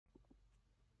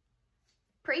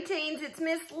Preteens, it's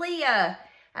Miss Leah.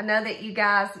 I know that you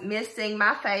guys miss seeing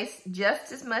my face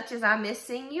just as much as I miss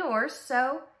seeing yours,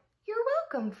 so you're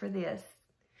welcome for this.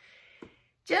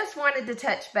 Just wanted to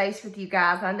touch base with you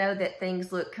guys. I know that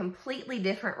things look completely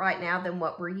different right now than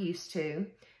what we're used to,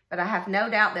 but I have no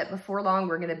doubt that before long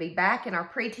we're going to be back in our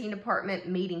preteen department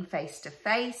meeting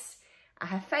face-to-face. I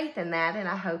have faith in that, and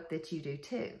I hope that you do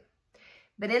too.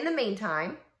 But in the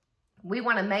meantime, we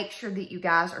want to make sure that you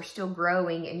guys are still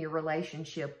growing in your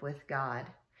relationship with God.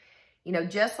 You know,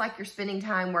 just like you're spending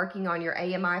time working on your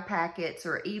AMI packets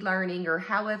or e-learning or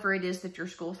however it is that your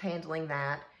school's handling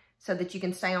that so that you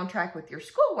can stay on track with your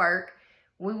schoolwork,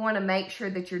 we want to make sure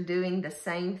that you're doing the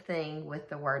same thing with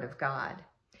the Word of God.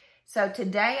 So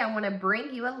today I want to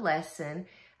bring you a lesson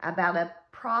about a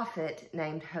prophet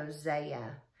named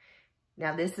Hosea.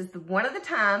 Now, this is one of the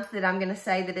times that I'm going to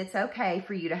say that it's okay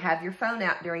for you to have your phone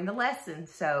out during the lesson,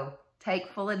 so take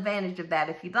full advantage of that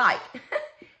if you'd like.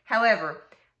 However,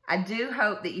 I do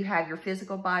hope that you have your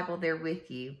physical Bible there with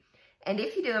you. And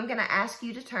if you do, I'm going to ask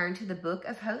you to turn to the book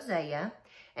of Hosea,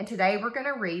 and today we're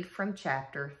going to read from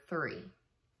chapter 3.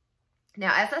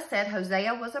 Now, as I said,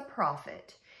 Hosea was a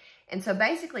prophet, and so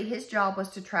basically his job was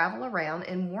to travel around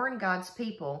and warn God's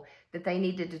people that they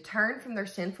needed to turn from their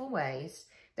sinful ways.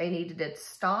 They needed to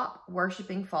stop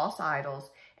worshiping false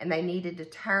idols, and they needed to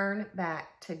turn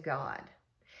back to God.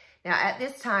 Now, at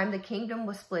this time, the kingdom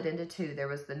was split into two. There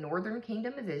was the northern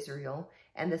kingdom of Israel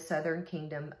and the southern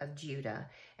kingdom of Judah.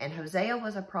 And Hosea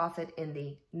was a prophet in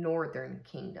the northern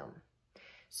kingdom.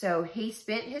 So he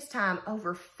spent his time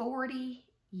over 40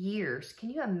 years. Can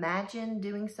you imagine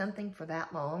doing something for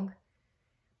that long?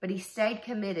 But he stayed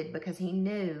committed because he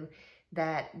knew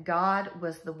that God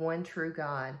was the one true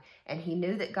God, and he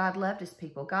knew that God loved his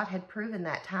people. God had proven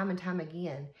that time and time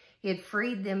again. He had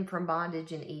freed them from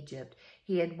bondage in Egypt.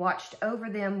 He had watched over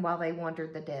them while they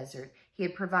wandered the desert. He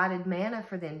had provided manna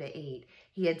for them to eat.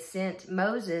 He had sent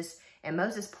Moses, and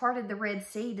Moses parted the Red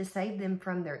Sea to save them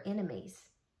from their enemies.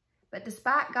 But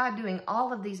despite God doing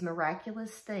all of these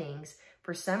miraculous things,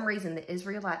 for some reason the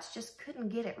Israelites just couldn't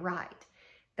get it right.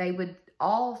 They would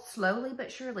all slowly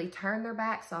but surely turn their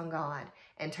backs on God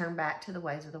and turn back to the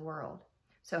ways of the world.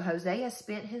 So Hosea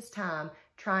spent his time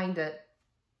trying to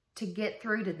get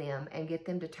through to them and get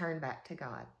them to turn back to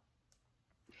God.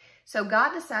 So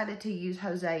God decided to use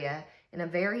Hosea in a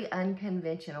very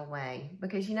unconventional way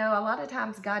because, you know, a lot of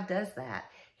times God does that.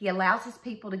 He allows his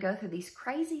people to go through these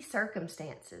crazy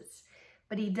circumstances,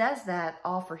 but he does that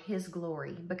all for his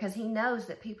glory because he knows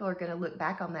that people are going to look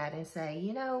back on that and say,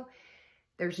 you know,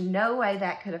 there's no way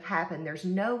that could have happened. There's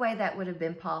no way that would have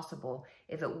been possible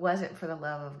if it wasn't for the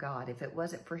love of God, if it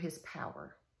wasn't for his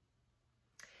power.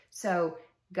 So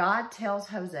God tells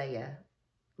Hosea,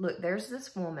 look, there's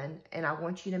this woman, and I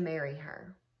want you to marry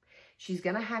her. She's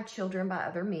going to have children by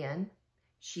other men.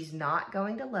 She's not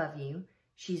going to love you.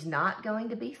 She's not going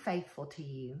to be faithful to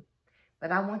you.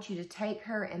 But I want you to take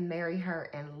her and marry her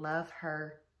and love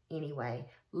her anyway.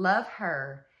 Love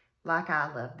her like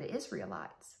I love the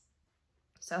Israelites.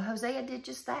 So Hosea did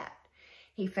just that.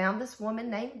 He found this woman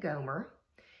named Gomer,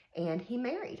 and he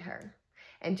married her.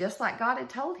 And just like God had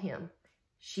told him,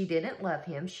 she didn't love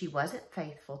him. She wasn't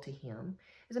faithful to him.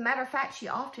 As a matter of fact, she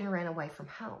often ran away from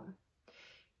home.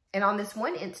 And on this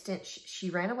one instance,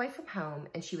 she ran away from home,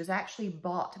 and she was actually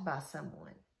bought by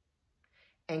someone.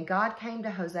 And God came to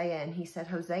Hosea, and he said,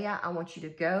 Hosea, I want you to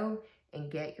go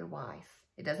and get your wife.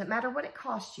 It doesn't matter what it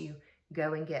costs you.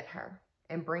 Go and get her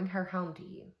and bring her home to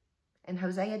you. And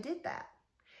Hosea did that.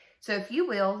 So if you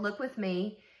will, look with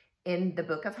me in the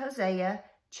book of Hosea,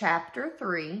 chapter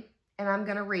 3, and I'm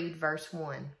going to read verse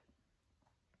 1.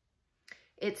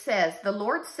 It says, the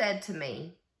Lord said to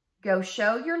me, go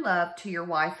show your love to your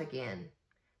wife again,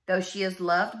 though she is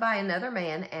loved by another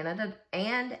man and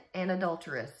an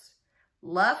adulteress.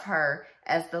 Love her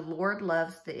as the Lord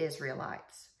loves the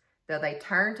Israelites, though they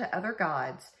turn to other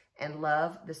gods and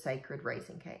love the sacred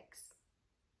raisin cakes.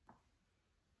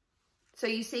 So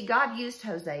you see, God used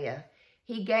Hosea.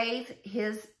 He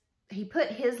put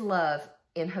his love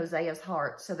in Hosea's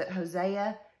heart so that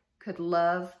Hosea could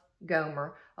love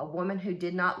Gomer, a woman who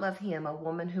did not love him, a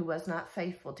woman who was not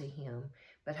faithful to him.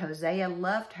 But Hosea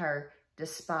loved her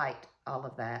despite all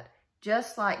of that,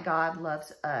 just like God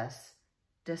loves us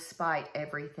despite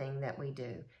everything that we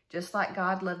do, just like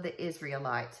God loved the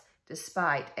Israelites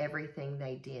despite everything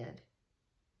they did.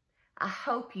 I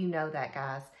hope you know that,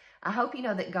 guys. I hope you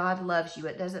know that God loves you.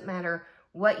 It doesn't matter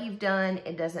what you've done.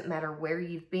 It doesn't matter where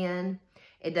you've been.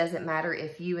 It doesn't matter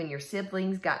if you and your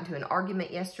siblings got into an argument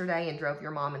yesterday and drove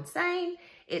your mom insane.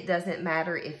 It doesn't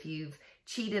matter if you've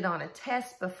cheated on a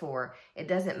test before. It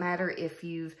doesn't matter if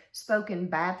you've spoken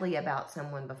badly about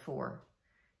someone before.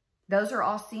 Those are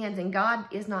all sins, and God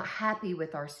is not happy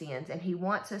with our sins, and he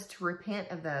wants us to repent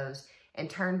of those and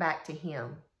turn back to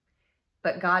him.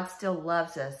 But God still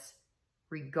loves us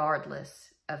regardless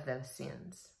of those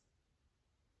sins.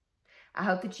 I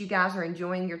hope that you guys are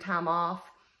enjoying your time off.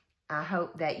 I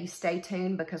hope that you stay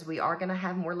tuned because we are going to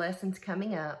have more lessons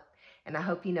coming up. And I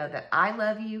hope you know that I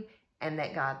love you and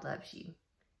that God loves you.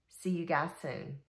 See you guys soon.